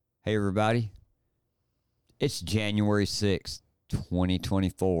Hey, everybody. It's January 6th,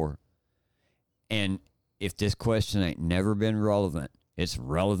 2024. And if this question ain't never been relevant, it's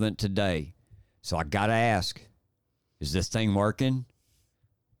relevant today. So I got to ask, is this thing working?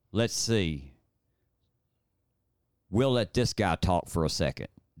 Let's see. We'll let this guy talk for a second.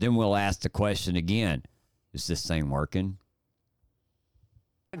 Then we'll ask the question again. Is this thing working?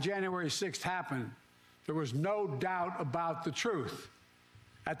 When January 6th happened, there was no doubt about the truth.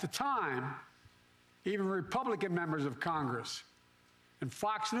 At the time, even Republican members of Congress and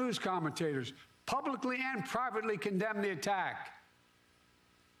Fox News commentators publicly and privately condemned the attack.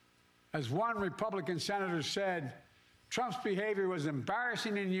 As one Republican senator said, Trump's behavior was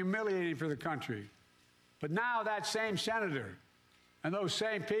embarrassing and humiliating for the country. But now that same senator and those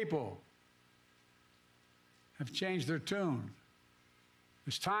same people have changed their tune.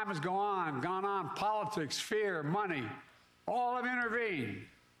 As time has gone on, politics, fear, money, all have intervened.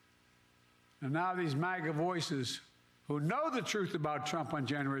 And now these MAGA voices who know the truth about Trump on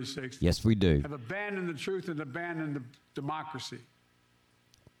January 6th, yes, we do, have abandoned the truth and abandoned the democracy.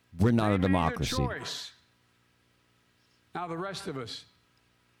 We're not They a made their democracy. choice. Now the rest of us,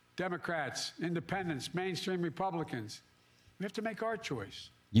 Democrats, independents, mainstream Republicans, we have to make our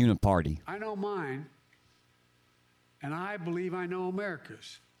choice. Uniparty. I know mine, and I believe I know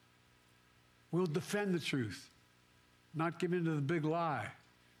America's. We'll defend the truth, not give in to the big lie.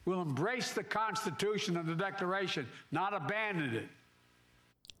 We'll embrace the Constitution and the Declaration, not abandon it.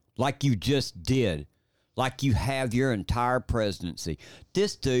 Like you just did. Like you have your entire presidency.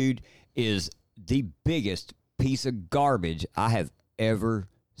 This dude is the biggest piece of garbage I have ever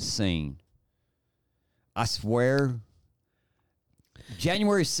seen. I swear,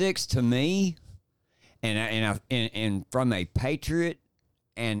 January 6th to me, and from a patriot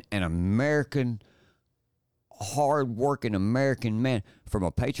and an American, hard-working American man, from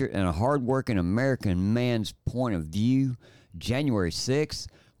a patriot and a hard-working American man's point of view, January 6th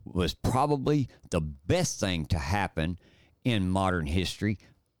was probably the best thing to happen in modern history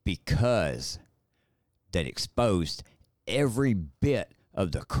because that exposed every bit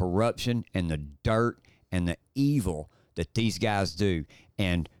of the corruption and the dirt and the evil that these guys do.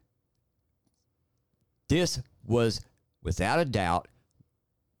 And this was, without a doubt,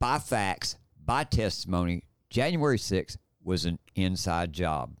 by facts, by testimony, January 6th was an inside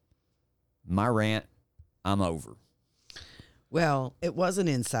job. My rant, I'm over. Well, it was an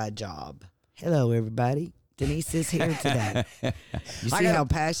inside job. Hello, everybody. Denise is here today. You see how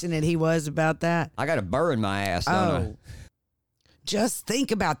passionate he was about that? I got a burr in my ass, don't I? Just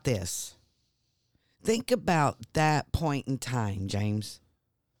think about this. Think about that point in time, James.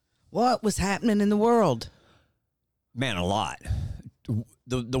 What was happening in the world? Man, a lot.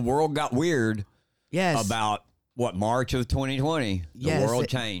 The world got weird. Yes. About, what, March of 2020. The world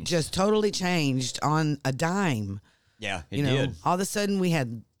changed. Just totally changed on a dime. Yeah, it did. All of a sudden we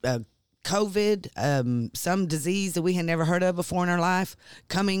had COVID, some disease that we had never heard of before in our life,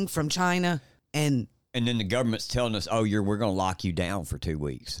 coming from China. And then the government's telling us, oh, we're going to lock you down for 2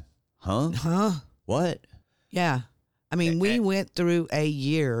 weeks. Huh? What? Yeah. I mean, we went through a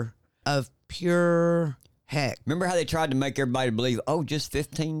year of pure heck. Remember how they tried to make everybody believe, oh, just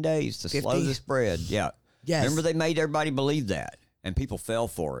 15 days to slow the spread? Yeah. Yes. Remember they made everybody believe that, and people fell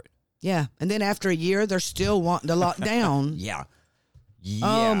for it. Yeah. And then after a year, they're still wanting to lock down. Yeah.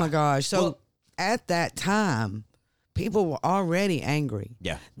 Oh, my gosh. So at that time, people were already angry.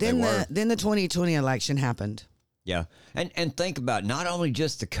 Yeah. Then the 2020 election happened. Yeah. And think about not only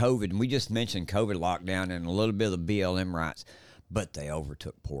just the COVID, and we just mentioned COVID lockdown and a little bit of the BLM riots, but they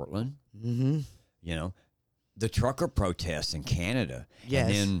overtook Portland. Mm-hmm. You know, the trucker protests in Canada. Yes.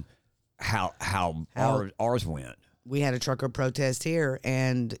 And then how ours went. We had a trucker protest here,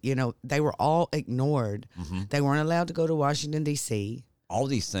 and, they were all ignored. Mm-hmm. They weren't allowed to go to Washington, D.C. All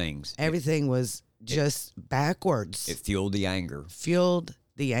these things. Everything was just backwards. It fueled the anger.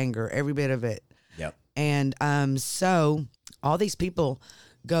 Every bit of it. Yep. And so all these people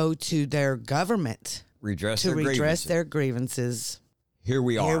go to their government to redress their grievances. Here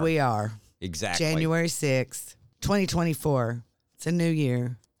we are. Exactly. January 6th, 2024. It's a new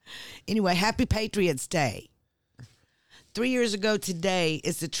year. Anyway, happy Patriots Day. 3 years ago today,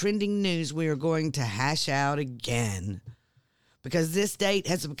 it's the trending news we are going to hash out again, because this date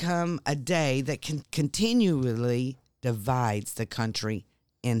has become a day that continually divides the country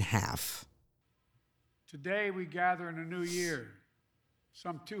in half. Today we gather in a new year,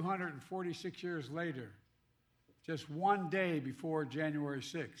 some 246 years later, just one day before January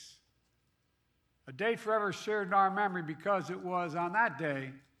 6th. A date forever shared in our memory because it was on that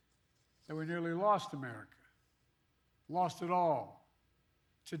day that we nearly lost America. Lost it all.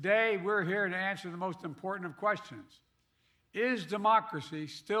 Today, we're here to answer the most important of questions. Is democracy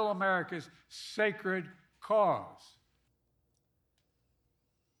still America's sacred cause?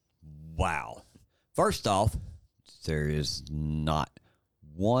 Wow. First off, there is not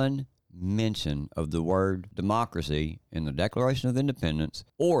one mention of the word democracy in the Declaration of Independence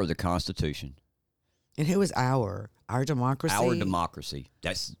or the Constitution. And who is our democracy? Our democracy.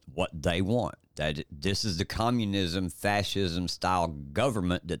 That's what they want. This is the communism, fascism style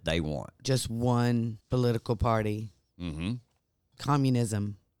government that they want. Just one political party. Mm-hmm.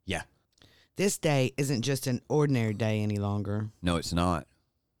 Communism. Yeah. This day isn't just an ordinary day any longer. No, it's not.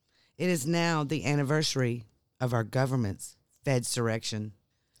 It is now the anniversary of our government's Fedsurrection.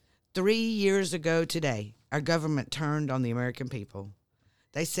 3 years ago today, our government turned on the American people.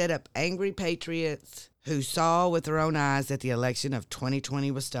 They set up angry patriots who saw with their own eyes that the election of 2020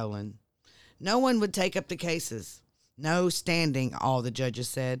 was stolen. No one would take up the cases. No standing, all the judges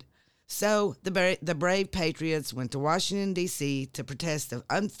said. So the brave patriots went to Washington, D.C. to protest the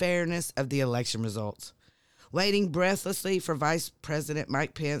unfairness of the election results, waiting breathlessly for Vice President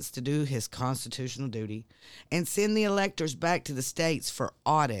Mike Pence to do his constitutional duty and send the electors back to the states for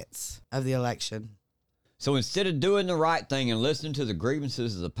audits of the election. So instead of doing the right thing and listening to the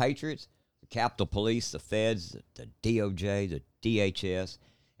grievances of the patriots, the Capitol Police, the feds, the DOJ, the DHS,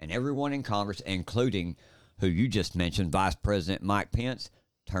 and everyone in Congress, including who you just mentioned, Vice President Mike Pence,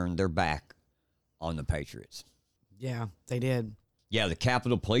 turned their back on the patriots. Yeah, they did. Yeah, the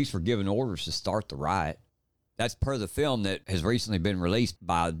Capitol Police were given orders to start the riot. That's per the film that has recently been released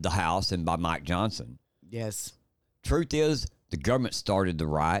by the House and by Mike Johnson. Yes. Truth is, the government started the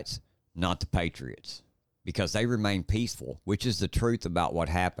riots, not the patriots, because they remained peaceful, which is the truth about what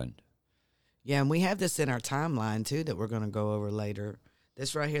happened. Yeah, and we have this in our timeline, too, that we're going to go over later.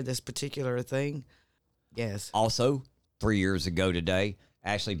 This right here, this particular thing. Yes. Also, 3 years ago today,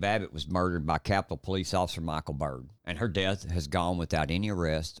 Ashley Babbitt was murdered by Capitol Police Officer Michael Byrd, and her death has gone without any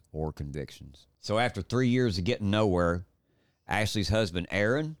arrest or convictions. So after 3 years of getting nowhere, Ashley's husband,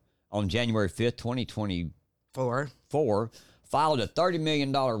 Aaron, on January 5th, 2024, filed a $30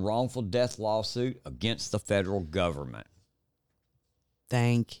 million wrongful death lawsuit against the federal government.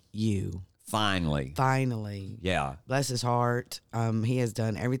 Thank you. Finally. Yeah. Bless his heart. He has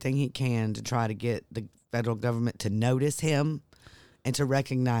done everything he can to try to get the federal government to notice him and to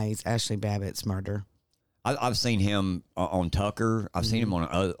recognize Ashley Babbitt's murder. I've seen him on Tucker. I've seen him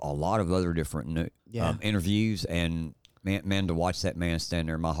on a lot of other different interviews. And man, to watch that man stand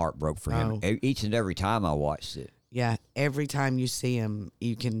there, my heart broke for him. Each and every time I watched it. Yeah, every time you see him,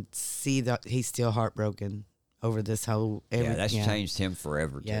 you can see that he's still heartbroken over this whole... That's changed him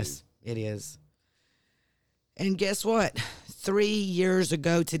forever, too. Yes, it is. And guess what? 3 years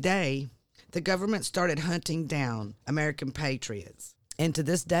ago today, the government started hunting down American patriots. And to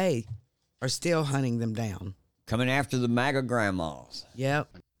this day, are still hunting them down. Coming after the MAGA grandmas.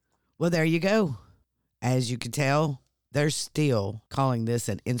 Yep. Well, there you go. As you can tell, they're still calling this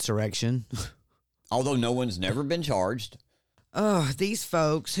an insurrection. Although no one's never been charged. Oh, these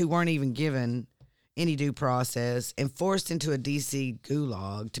folks who weren't even given any due process and forced into a D.C.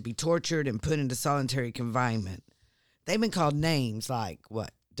 gulag to be tortured and put into solitary confinement. They've been called names like,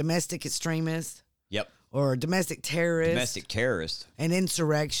 what, domestic extremists? Yep. Or domestic terrorists. Domestic terrorists. And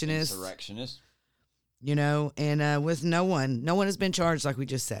insurrectionists. You know, and with no one has been charged like we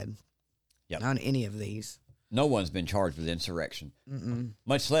just said. Yep. On any of these. No one's been charged with insurrection.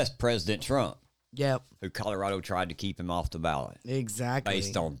 Much less President Trump. Yep. Who Colorado tried to keep him off the ballot. Exactly.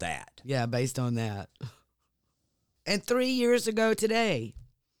 Based on that. Yeah, based on that. And 3 years ago today,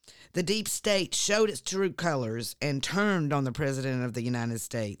 the deep state showed its true colors and turned on the President of the United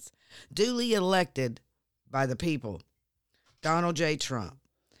States, duly elected by the people, Donald J. Trump.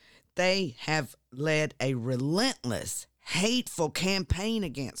 They have led a relentless, hateful campaign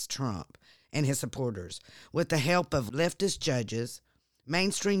against Trump and his supporters with the help of leftist judges,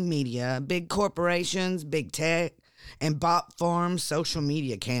 mainstream media, big corporations, big tech, and bot farms social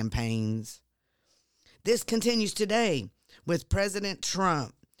media campaigns. This continues today with President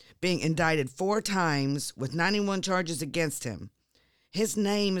Trump being indicted 4 times with 91 charges against him. His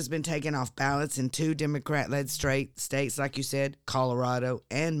name has been taken off ballots in 2 Democrat-led states, like you said, Colorado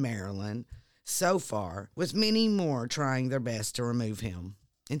and Maryland, so far, with many more trying their best to remove him.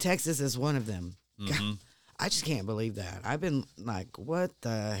 And Texas is one of them. God, I just can't believe that. I've been like, what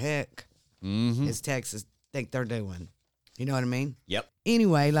the heck is Texas think they're doing? You know what I mean? Yep.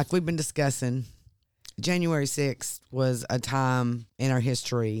 Anyway, like we've been discussing, January 6th was a time in our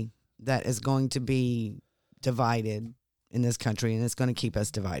history that is going to be divided in this country, and it's going to keep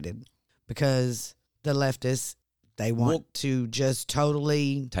us divided because the leftists, They want to just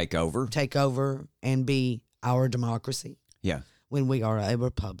totally take over and be our democracy. Yeah. When we are a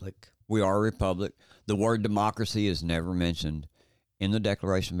republic. We are a republic. The word democracy is never mentioned in the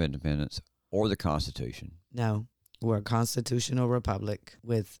Declaration of Independence or the Constitution. No, we're a constitutional republic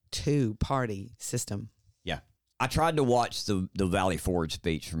with two-party system. Yeah. I tried to watch the Valley Forge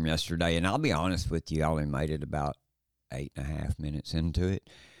speech from yesterday, and I'll be honest with you, I only made it about 8.5 minutes into it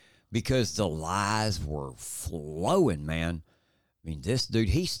because the lies were flowing, man. I mean, this dude,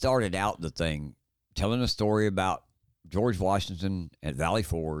 he started out the thing telling a story about George Washington at Valley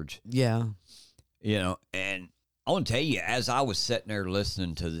Forge. Yeah. You know, and I want to tell you, as I was sitting there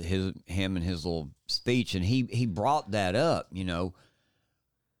listening to him and his little speech, and he brought that up, you know,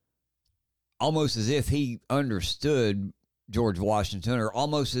 almost as if he understood George Washington, or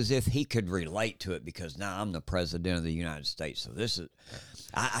almost as if he could relate to it because now I'm the president of the United States. So this is,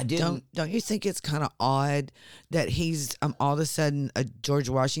 I didn't. Don't you think it's kind of odd that he's all of a sudden a George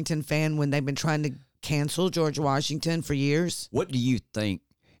Washington fan when they've been trying to cancel George Washington for years? What do you think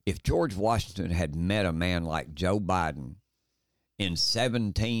if George Washington had met a man like Joe Biden in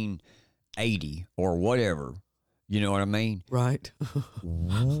 1780 or whatever? You know what I mean? Right.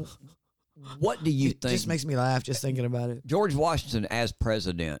 What do you It think? just makes me laugh just thinking about it. George Washington as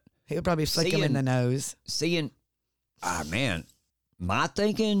president, He would probably flick him in the nose. Man, my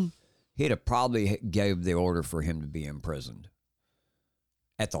thinking, he'd have probably gave the order for him to be imprisoned,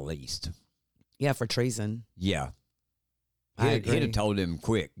 at the least. Yeah, for treason. Yeah. I He'd agree. have told him,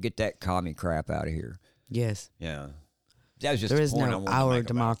 quick, get that commie crap out of here. Yes. Yeah. That was just There the is point I no wanted to our make about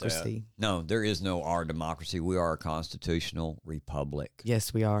democracy. that. No, there is no our democracy. We are a constitutional republic.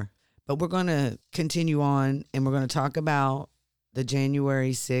 Yes, we are. But we're going to continue on, and we're going to talk about the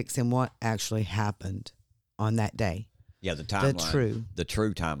January 6th and what actually happened on that day. Yeah, the timeline. The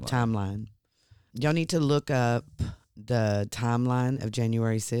true timeline. Y'all need to look up the timeline of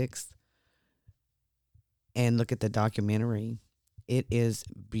January 6th and look at the documentary. It is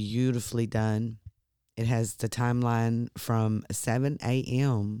beautifully done. It has the timeline from 7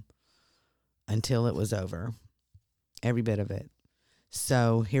 a.m. until it was over. Every bit of it.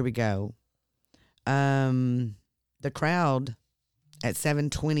 So here we go. The crowd at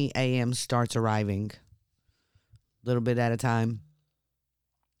 7:20 a.m. starts arriving. A little bit at a time.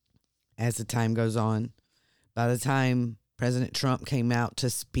 As the time goes on. By the time President Trump came out to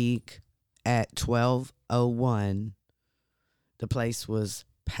speak at 12:01, the place was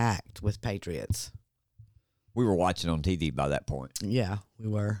packed with patriots. We were watching on TV by that point. Yeah, we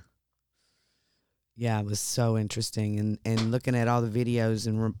were. Yeah, it was so interesting. And looking at all the videos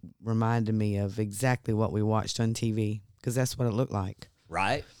and reminded me of exactly what we watched on TV, because that's what it looked like.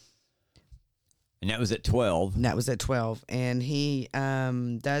 Right. And that was at 12. And that was at 12. And he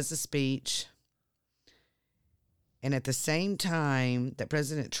does the speech. And at the same time that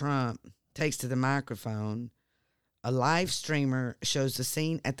President Trump takes to the microphone, a live streamer shows the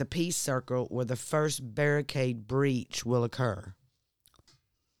scene at the Peace Circle where the first barricade breach will occur.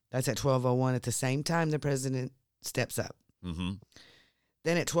 That's at 12:01. At the same time, the president steps up. Mm-hmm.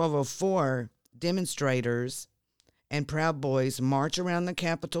 Then at 12:04, demonstrators and Proud Boys march around the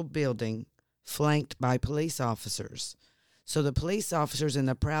Capitol building, flanked by police officers. So the police officers and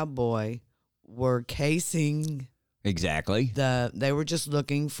the Proud Boy were casing. Exactly. They were just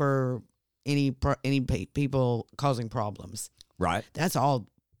looking for any people causing problems. Right. That's all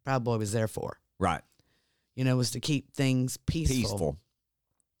Proud Boy was there for. Right. You know, was to keep things peaceful.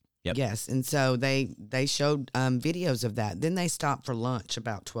 Yep. Yes, and so they showed videos of that. Then they stopped for lunch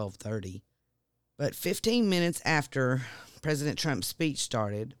about 12:30. But 15 minutes after President Trump's speech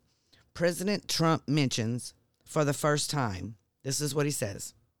started, President Trump mentions for the first time, this is what he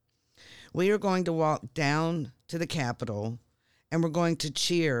says: "We are going to walk down to the Capitol and we're going to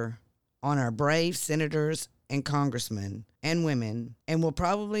cheer on our brave senators and congressmen and women, and we're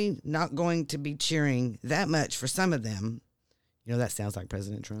probably not going to be cheering that much for some of them." You know, that sounds like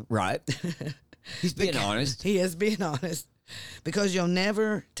President Trump. Right. He's being honest. He is being honest. "Because you'll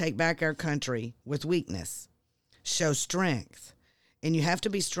never take back our country with weakness. Show strength. And you have to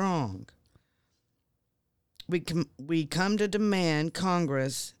be strong. We come to demand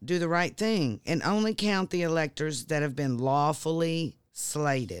Congress do the right thing and only count the electors that have been lawfully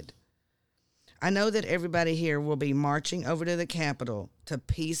slated. I know that everybody here will be marching over to the Capitol to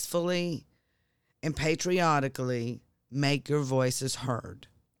peacefully and patriotically make your voices heard."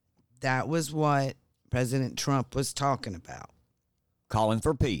 That was what President Trump was talking about. Calling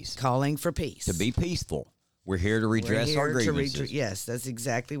for peace. Calling for peace. To be peaceful. We're here to redress our grievances. Yes, that's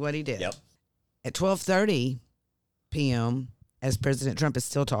exactly what he did. Yep. At 12:30 p.m., as President Trump is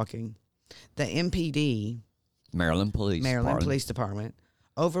still talking, the MPD Maryland Police Department,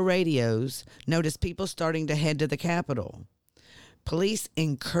 over radios, noticed people starting to head to the Capitol. Police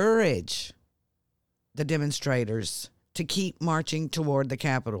encourage the demonstrators to keep marching toward the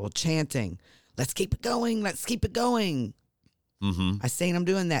Capitol, chanting, "Let's keep it going, let's keep it going." Mm-hmm. I seen them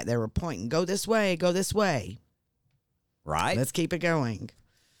doing that. They were pointing, "Go this way, go this way." Right. Let's keep it going.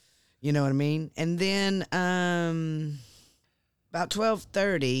 You know what I mean? And then about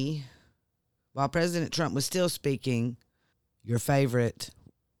 12:30, while President Trump was still speaking, your favorite,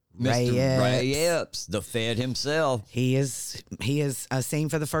 Mr. Ray Epps, the Fed himself. He is seen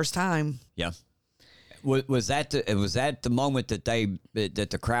for the first time. Yeah. Was that the moment that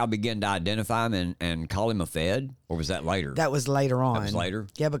the crowd began to identify him and call him a Fed, or was that later? That was later on. That was later?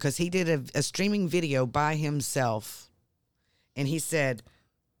 Yeah, because he did a streaming video by himself, and he said,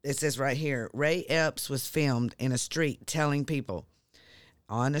 it says right here, Ray Epps was filmed in a street telling people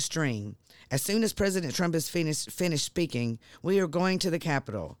on a stream, "As soon as President Trump is finished speaking, we are going to the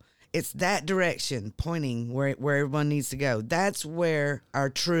Capitol. It's that direction," pointing where everyone needs to go. "That's where our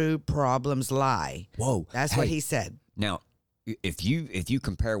true problems lie." Whoa. That's what he said. Now, if you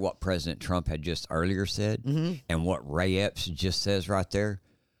compare what President Trump had just earlier said and what Ray Epps just says right there,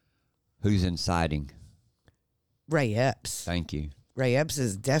 who's inciting? Ray Epps. Thank you. Ray Epps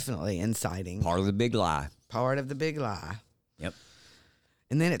is definitely inciting. Part of the big lie. Part of the big lie. Yep.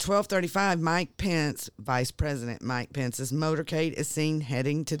 And then at 12:35, Mike Pence, Vice President Mike Pence's motorcade is seen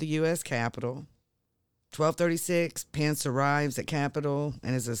heading to the U.S. Capitol. 12:36, Pence arrives at Capitol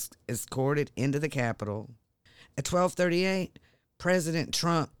and is escorted into the Capitol. At 12:38, President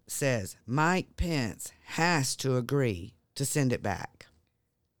Trump says Mike Pence has to agree to send it back.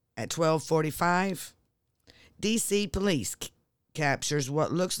 At 12:45, D.C. police captures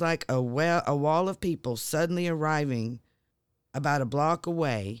what looks like a wall of people suddenly arriving about a block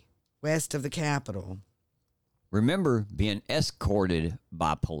away west of the Capitol. Remember being escorted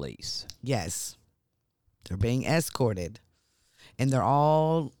by police. Yes. They're being escorted. And they're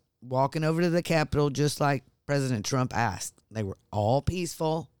all walking over to the Capitol just like President Trump asked. They were all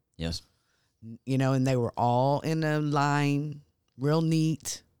peaceful. Yes. You know, and they were all in a line, real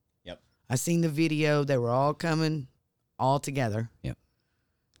neat. Yep. I seen the video. They were all coming all together. Yep.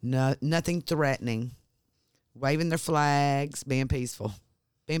 No, nothing threatening. Waving their flags, being peaceful,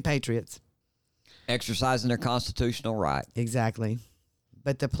 being patriots. Exercising their constitutional right. Exactly.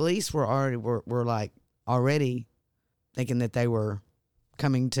 But the police were already thinking that they were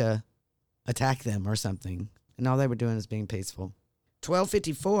coming to attack them or something. And all they were doing is being peaceful.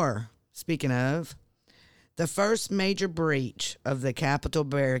 12:54, speaking of, the first major breach of the Capitol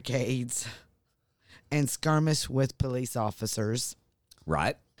barricades and skirmish with police officers.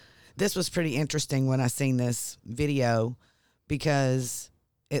 Right. This was pretty interesting when I seen this video because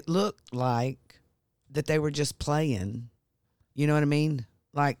it looked like that they were just playing. You know what I mean?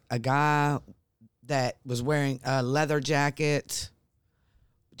 Like a guy that was wearing a leather jacket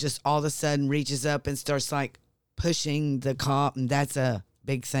just all of a sudden reaches up and starts like pushing the cop, and that's a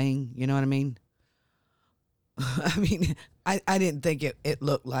big thing. You know what I mean? I mean, I didn't think it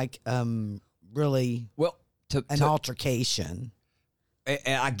looked like really an altercation.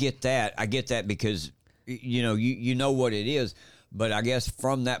 I get that. I get that because, you know what it is. But I guess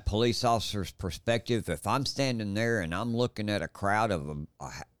from that police officer's perspective, if I'm standing there and I'm looking at a crowd of,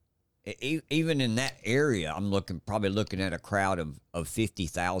 even in that area, I'm probably looking at a crowd of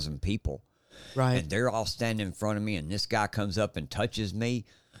 50,000 people. Right. And they're all standing in front of me and this guy comes up and touches me,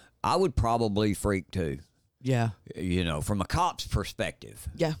 I would probably freak too. Yeah. You know, from a cop's perspective.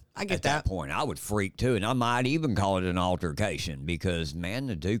 Yeah, I get At that point, I would freak too. And I might even call it an altercation because, man,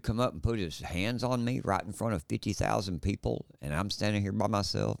 the dude come up and put his hands on me right in front of 50,000 people and I'm standing here by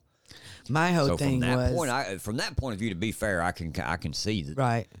myself. My whole thing from that point of view, to be fair, I can see that.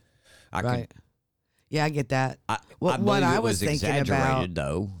 Right. Yeah, I get that. What I was thinking about,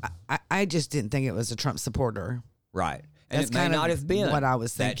 though. I just didn't think it was a Trump supporter. Right. And That's it may not have been. What I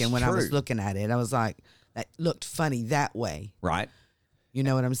was thinking when true. I was looking at it. I was like, that looked funny that way. Right. You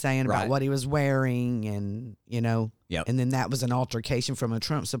know what I'm saying? About Right. what he was wearing and, you know. Yep. And then that was an altercation from a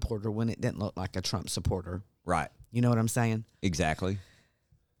Trump supporter when it didn't look like a Trump supporter. Right. You know what I'm saying? Exactly.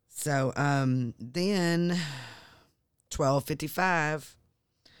 So then 12:55,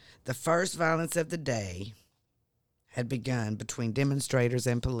 the first violence of the day had begun between demonstrators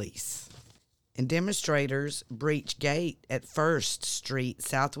and police. And demonstrators breached gate at 1st Street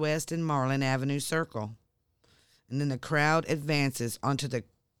Southwest and Marlin Avenue Circle. And then the crowd advances onto the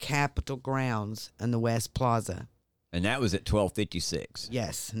Capitol grounds and the West Plaza. And that was at 12:56.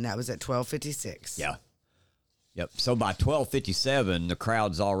 Yes, and that was at 12:56. Yeah. Yep. So by 12:57, the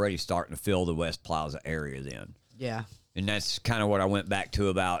crowd's already starting to fill the West Plaza area then. Yeah. And that's kind of what I went back to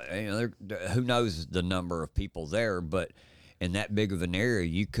about, who knows the number of people there, but in that big of an area,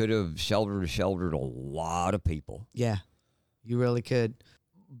 you could have sheltered a lot of people. Yeah. You really could.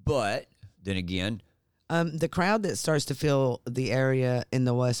 But then again, the crowd that starts to fill the area in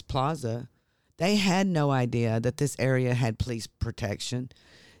the West Plaza, they had no idea that this area had police protection.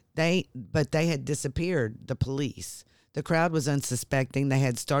 But they had disappeared, the police. The crowd was unsuspecting. They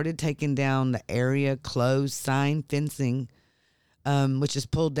had started taking down the area closed sign fencing, which is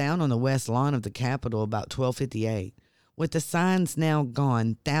pulled down on the west lawn of the Capitol about 12:58. With the signs now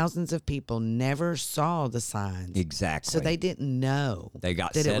gone, thousands of people never saw the signs. exactly. So they didn't know They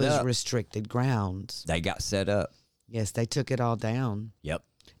got that set it was up. restricted grounds. They got set up. Yes, they took it all down Yep.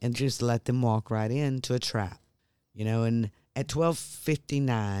 and just let them walk right into a trap. And at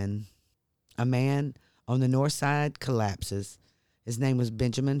 12:59, a man on the north side collapses. His name was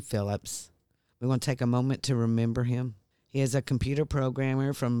Benjamin Phillips. We're going to take a moment to remember him. He is a computer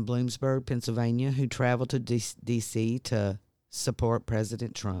programmer from Bloomsburg, Pennsylvania, who traveled to D.C. to support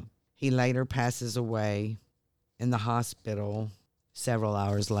President Trump. He later passes away in the hospital several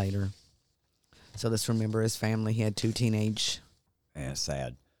hours later. So let's remember his family. He had 2 teenage Yeah,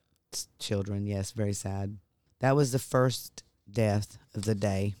 sad. children. Yes, very sad. That was the first death of the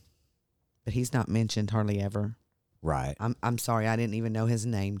day, but he's not mentioned hardly ever. Right. I'm sorry, I didn't even know his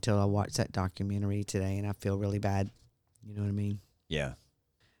name till I watched that documentary today, and I feel really bad. You know what I mean? Yeah.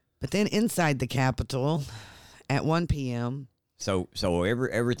 But then inside the Capitol at 1 p.m., So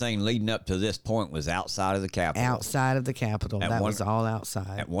everything leading up to this point was outside of the Capitol. outside of the Capitol, At that one- was all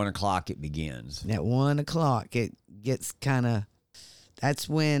outside. At 1 o'clock it begins. At 1 o'clock, it gets kind of. That's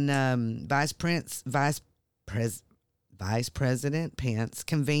when Vice President Pence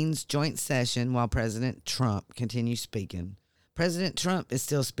convenes joint session while President Trump continues speaking. President Trump is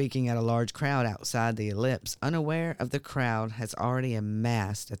still speaking at a large crowd outside the ellipse, unaware of the crowd has already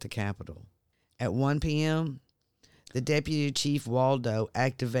amassed at the Capitol. At 1 p.m., the Deputy Chief Waldo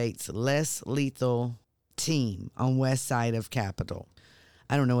activates less lethal team on west side of Capitol.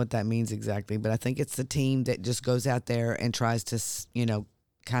 I don't know what that means exactly, but I think it's the team that just goes out there and tries to,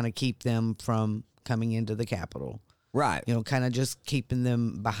 kind of keep them from coming into the Capitol. Right. Kind of just keeping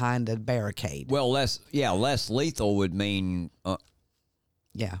them behind a barricade. Well, less lethal would mean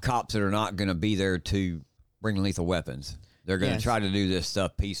Yeah. cops that are not going to be there to bring lethal weapons. They're going to Yes. try to do this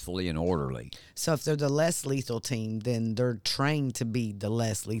stuff peacefully and orderly. So if they're the less lethal team, then they're trained to be the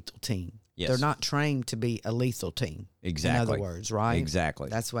less lethal team. Yes. They're not trained to be a lethal team. Exactly. In other words, right? Exactly.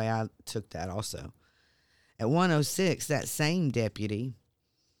 That's the way I took that also. At 1:06, that same deputy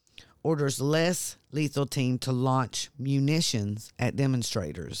orders less lethal team to launch munitions at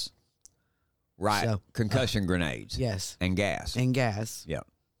demonstrators. Right. So, Concussion grenades. Yes. And gas. And gas. Yep.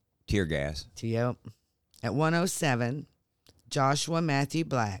 Tear gas. Yep. At 1:07, Joshua Matthew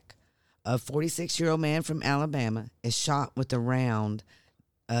Black, a 46-year-old man from Alabama, is shot with a round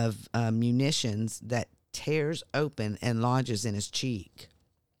of munitions that tears open and lodges in his cheek.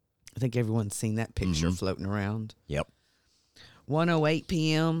 I think everyone's seen that picture floating around. Yep. 1:08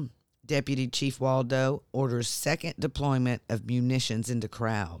 p.m., Deputy Chief Waldo orders second deployment of munitions into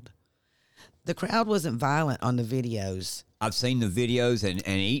crowd. The crowd wasn't violent on the videos. I've seen the videos, and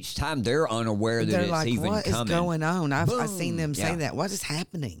each time they're unaware that They're it's like, even what is coming. going on? I've Boom. seen them say Yeah. that. What is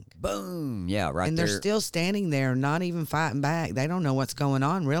happening? Boom. Yeah, right And there. they're still standing there, not even fighting back. They don't know what's going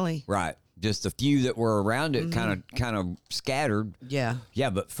on, really. Right. Just a few that were around it kind of scattered. Yeah.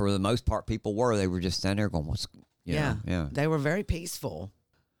 Yeah, but for the most part, people were. They were just standing there going, what's, Yeah. Yeah. They were very peaceful.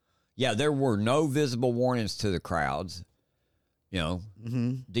 Yeah, there were no visible warnings to the crowds.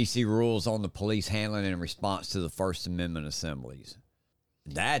 D.C. rules on the police handling in response to the First Amendment assemblies.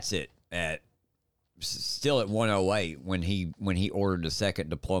 That's it. Still at 1:08 when he ordered the second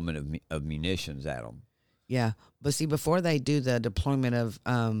deployment of munitions at them. Yeah. But see, before they do the deployment of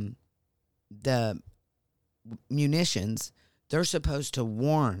the munitions, they're supposed to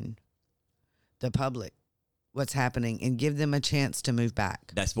warn the public what's happening and give them a chance to move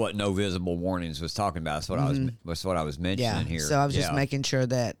back. That's what no visible warnings was talking about. That's what I was mentioning here. So I was just making sure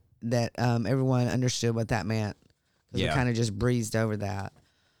that everyone understood what that meant. 'Cause we kind of just breezed over that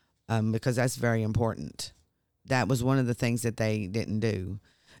because that's very important. That was one of the things that they didn't do.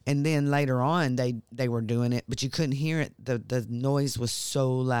 And then later on, they were doing it, but you couldn't hear it. The noise was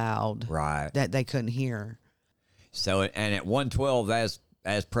so loud that they couldn't hear. So, and at 1:12,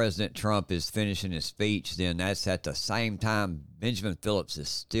 as President Trump is finishing his speech, then that's at the same time Benjamin Phillips is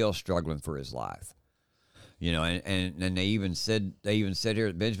still struggling for his life. And they even said here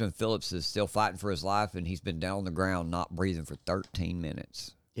that Benjamin Phillips is still fighting for his life, and he's been down on the ground not breathing for 13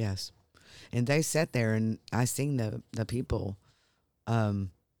 minutes. Yes. And they sat there, and I seen the people,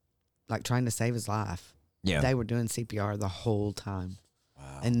 like trying to save his life. Yeah. They were doing CPR the whole time.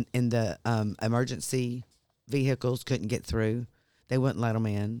 Wow. And the emergency vehicles couldn't get through. They wouldn't let them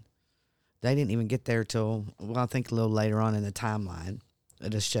in. They didn't even get there till, well, I think a little later on in the timeline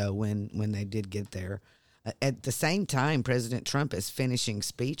of the show when they did get there. At the same time, President Trump is finishing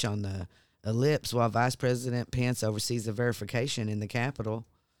speech on the ellipse while Vice President Pence oversees the verification in the Capitol.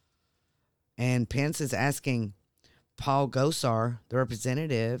 And Pence is asking Paul Gosar, the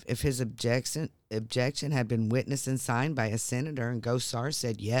representative, if his objection had been witnessed and signed by a senator, and Gosar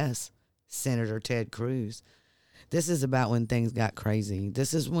said yes, Senator Ted Cruz. This is about when things got crazy.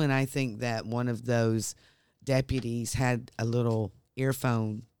 This is when I think that one of those deputies had a little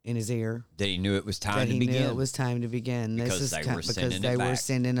earphone in his ear. That he knew it was time to begin. That he knew it was time to begin. Because they were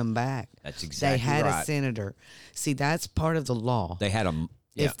sending them back. That's exactly right. They had right. a senator. See, that's part of the law. They had a...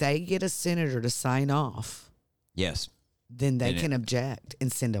 Yeah. If they get a senator to sign off, yes, then they can object and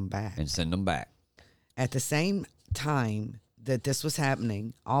send them back. At the same time that this was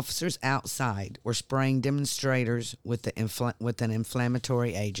happening, officers outside were spraying demonstrators with an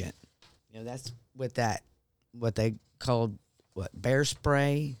inflammatory agent. You know, that's what they called bear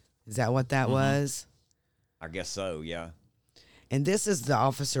spray. Is that what that was? I guess so. Yeah. And this is the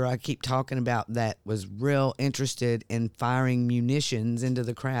officer I keep talking about that was real interested in firing munitions into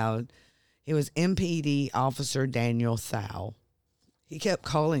the crowd. It was MPD Officer Daniel Thau. He kept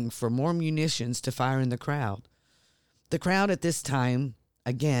calling for more munitions to fire in the crowd. The crowd at this time,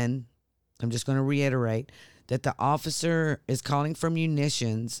 again, I'm just going to reiterate that the officer is calling for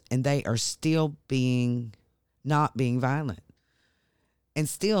munitions and they are still not being violent. And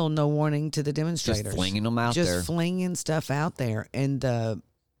still no warning to the demonstrators. Just flinging them out there. Just flinging stuff out there. And the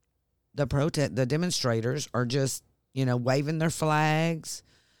demonstrators are just, waving their flags.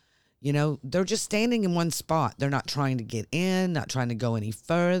 They're just standing in one spot. They're not trying to get in, not trying to go any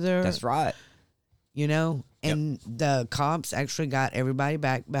further. That's right. And the cops actually got everybody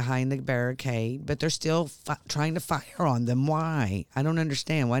back behind the barricade, but they're still trying to fire on them. Why? I don't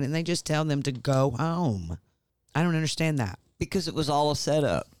understand. Why didn't they just tell them to go home? I don't understand that. Because it was all a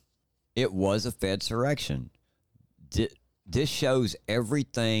setup. It was a Fedsurrection. This shows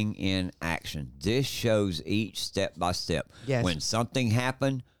everything in action. This shows each step by step. Yes. When something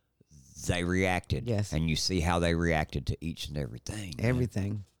happened, they reacted. Yes. And you see how they reacted to each and everything. Everything.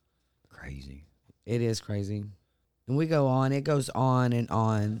 Man. Crazy. It is crazy. And we go on. It goes on and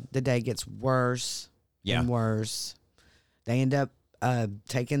on. The day gets worse and worse. They end up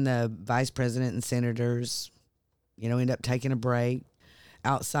taking the vice president and senators, end up taking a break.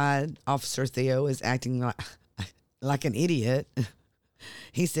 Outside, Officer Theo is acting like an idiot.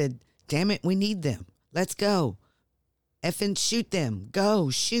 He said, damn it, we need them. Let's go. Effing shoot them.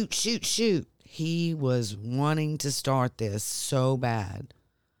 Go. Shoot. He was wanting to start this so bad.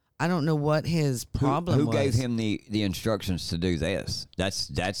 I don't know what his problem was. Who gave him the instructions to do this?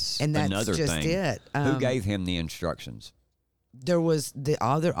 That's another just thing. It. Who gave him the instructions? There was the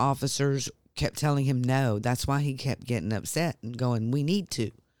other officers kept telling him no. That's why he kept getting upset and going, we need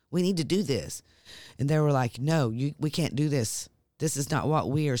to do this. And they were like, no, we can't do this. This is not what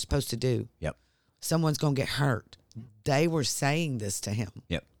we are supposed to do. Yep. Someone's going to get hurt. They were saying this to him.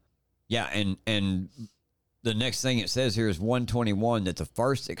 Yep. Yeah. And the next thing it says here is 121 that the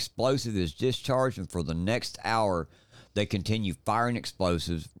first explosive is discharged, and for the next hour, they continue firing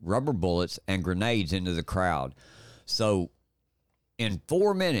explosives, rubber bullets, and grenades into the crowd. So in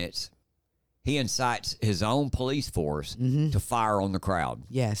 4 minutes, he incites his own police force to fire on the crowd.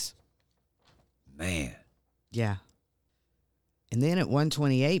 Yes. Man. Yeah. And then at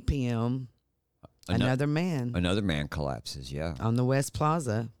 1:28 p.m., another man collapses, yeah. on the West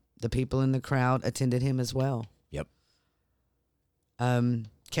Plaza. The people in the crowd attended him as well. Yep.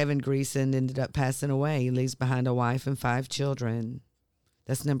 Kevin Greason ended up passing away. He leaves behind a wife and 5 children.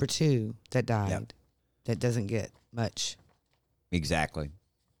 That's number 2 that died. Yep. That doesn't get much exactly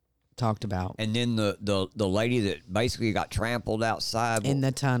talked about. And then the lady that basically got trampled outside in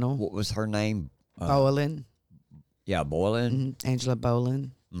the tunnel. What was her name? Boylan. Yeah, Boylan. Mm-hmm. Angela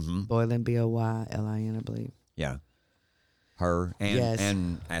Boylan. Mm-hmm. Boylan, Boylin, I believe. Yeah. Her and Yes.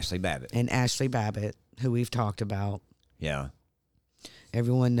 and Ashley Babbitt. And Ashley Babbitt, who we've talked about. Yeah.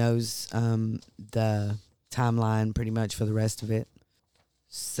 Everyone knows the timeline pretty much for the rest of it.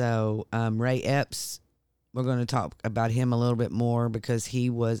 So Ray Epps, we're going to talk about him a little bit more because he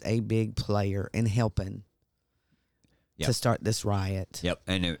was a big player in helping to start this riot. Yep.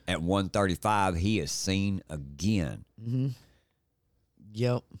 And at 1:35, he is seen again. Mm-hmm.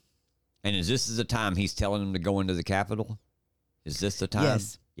 Yep. And is this the time he's telling them to go into the Capitol? Is this the time?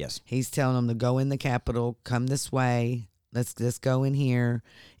 Yes. He's telling them to go in the Capitol, come this way. Let's go in here.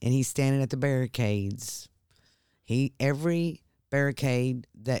 And he's standing at the barricades. Every barricade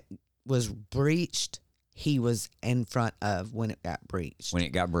that was breached, he was in front of when it got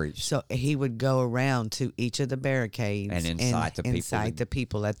breached. So he would go around to each of the barricades and incite the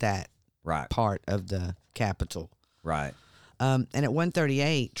people at that part of the Capitol. Right. And at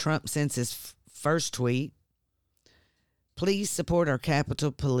 1:38, Trump sends his first tweet. Please support our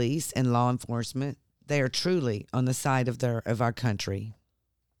Capitol Police and law enforcement. They are truly on the side of our country.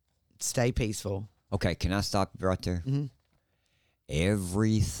 Stay peaceful. Okay, can I stop you right there? Mm-hmm.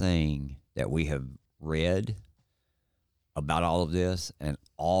 Everything that we have read about all of this and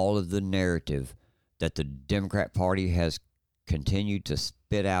all of the narrative that the Democrat Party has continued to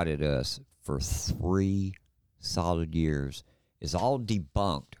spit out at us for 3 solid years is all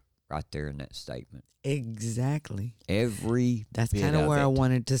debunked right there in that statement. Exactly. That's kind of where I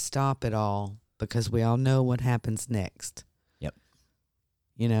wanted to stop it all, because we all know what happens next. Yep.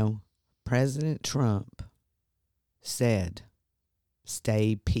 You know, President Trump said,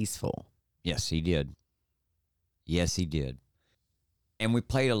 stay peaceful. Yes, he did. Yes, he did. And we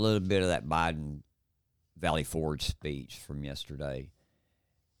played a little bit of that Biden Valley Forge speech from yesterday.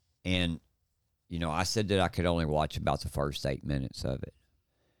 And, you know, I said that I could only watch about the first 8 minutes of it.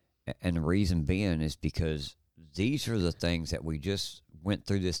 And the reason being is because these are the things that we just went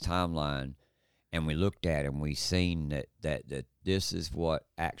through this timeline and we looked at and we seen that this is what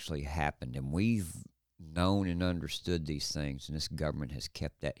actually happened. And we've known and understood these things, and this government has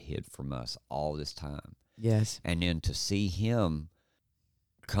kept that hid from us all this time. Yes. And then to see him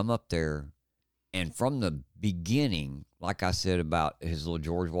come up there and from the beginning, like I said about his little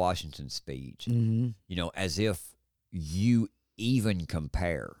George Washington speech, you know, as if you even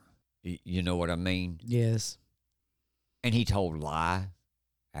compare. You know what I mean? Yes. And he told lie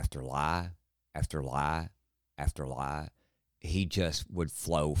after lie after lie after lie. He just would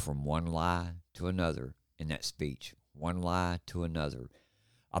flow from one lie to another in that speech, one lie to another.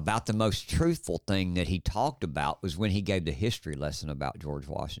 About the most truthful thing that he talked about was when he gave the history lesson about George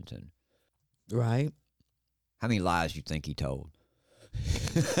Washington. Right. How many lies do you think he told?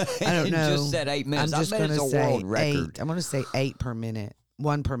 I don't know. Just said 8 minutes. I'm just going to say world record. 8. I'm going to say 8 per minute.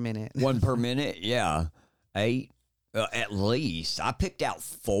 1 per minute. 1 per minute? Yeah. 8? At least. I picked out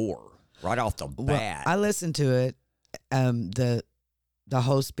 4 right off the bat. I listened to it, the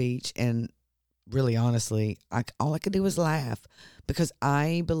whole speech, and really, honestly, all I could do was laugh, because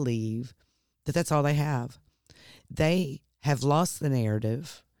I believe that that's all they have. They have lost the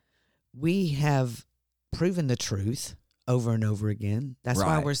narrative. We have proven the truth over and over again. That's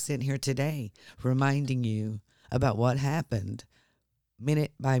why we're sitting here today reminding you about what happened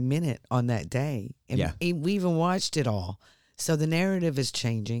minute by minute on that day. And we even watched it all. So the narrative is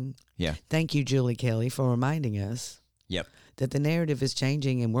changing. Yeah. Thank you, Julie Kelly, for reminding us. Yep. That the narrative is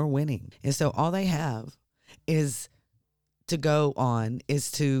changing and we're winning. And so all they have is to go on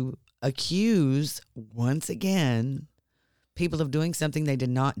is to accuse, once again, people of doing something they did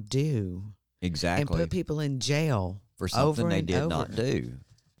not do. Exactly. And put people in jail for something they did not do.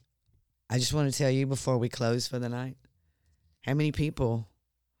 I just want to tell you before we close for the night, how many people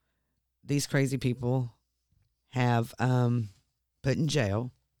these crazy people have put in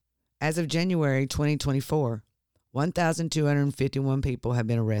jail. As of January 2024, 1,251 people have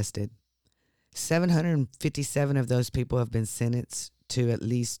been arrested. 757 of those people have been sentenced to at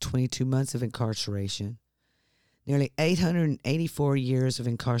least 22 months of incarceration. Nearly 884 years of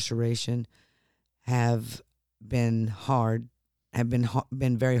incarceration have been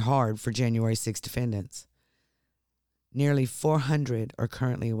very hard for January 6 defendants. Nearly 400 are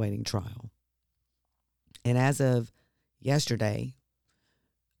currently awaiting trial. And as of yesterday,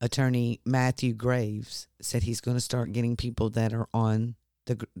 Attorney Matthew Graves said he's going to start getting people that were on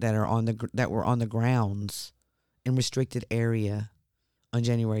the grounds in restricted area on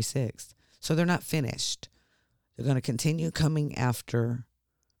January 6th. So they're not finished. They're going to continue coming after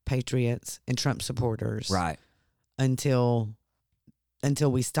Patriots and Trump supporters, right, until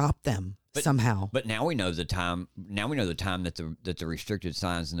we stop them somehow. But now we know the time. Now we know the time that the restricted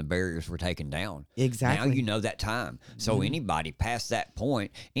signs and the barriers were taken down. Exactly. Now you know that time. So anybody past that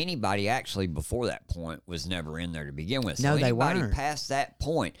point, anybody actually before that point was never in there to begin with. So no, they weren't. Anybody past that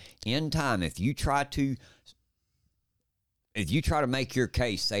point in time, if you try to make your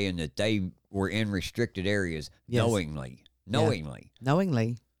case saying that they were in restricted areas knowingly, and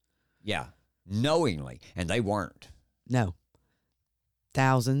they weren't. No.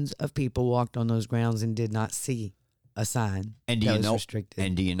 Thousands of people walked on those grounds and did not see a sign and that was restricted.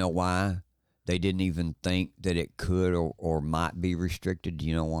 And do you know why? They didn't even think that it could or might be restricted. Do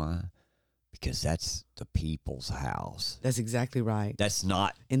you know why? Because that's the people's house. That's exactly right. That's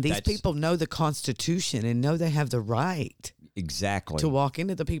not. And these people know the Constitution and know they have the right exactly to walk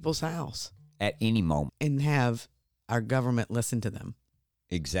into the people's house at any moment and have our government listen to them.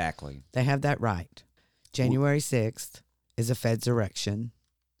 Exactly. They have that right. January 6th is a Fed's erection.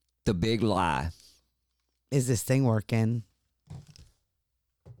 The big lie. Is this thing working?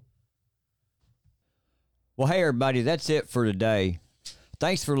 Well, hey, everybody, that's it for today.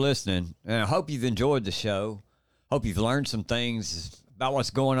 Thanks for listening, and I hope you've enjoyed the show. Hope you've learned some things about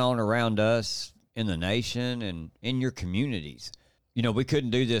what's going on around us in the nation and in your communities. You know, we couldn't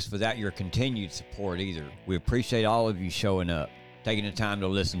do this without your continued support either. We appreciate all of you showing up, taking the time to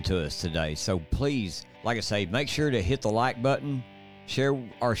listen to us today. So please, like I say, make sure to hit the like button, share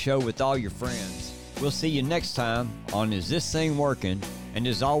our show with all your friends. We'll see you next time on Is This Thing Working? And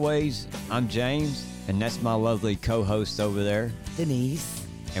as always, I'm James, and that's my lovely co-host over there, Denise.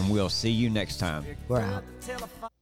 and we'll see you next time. We're out.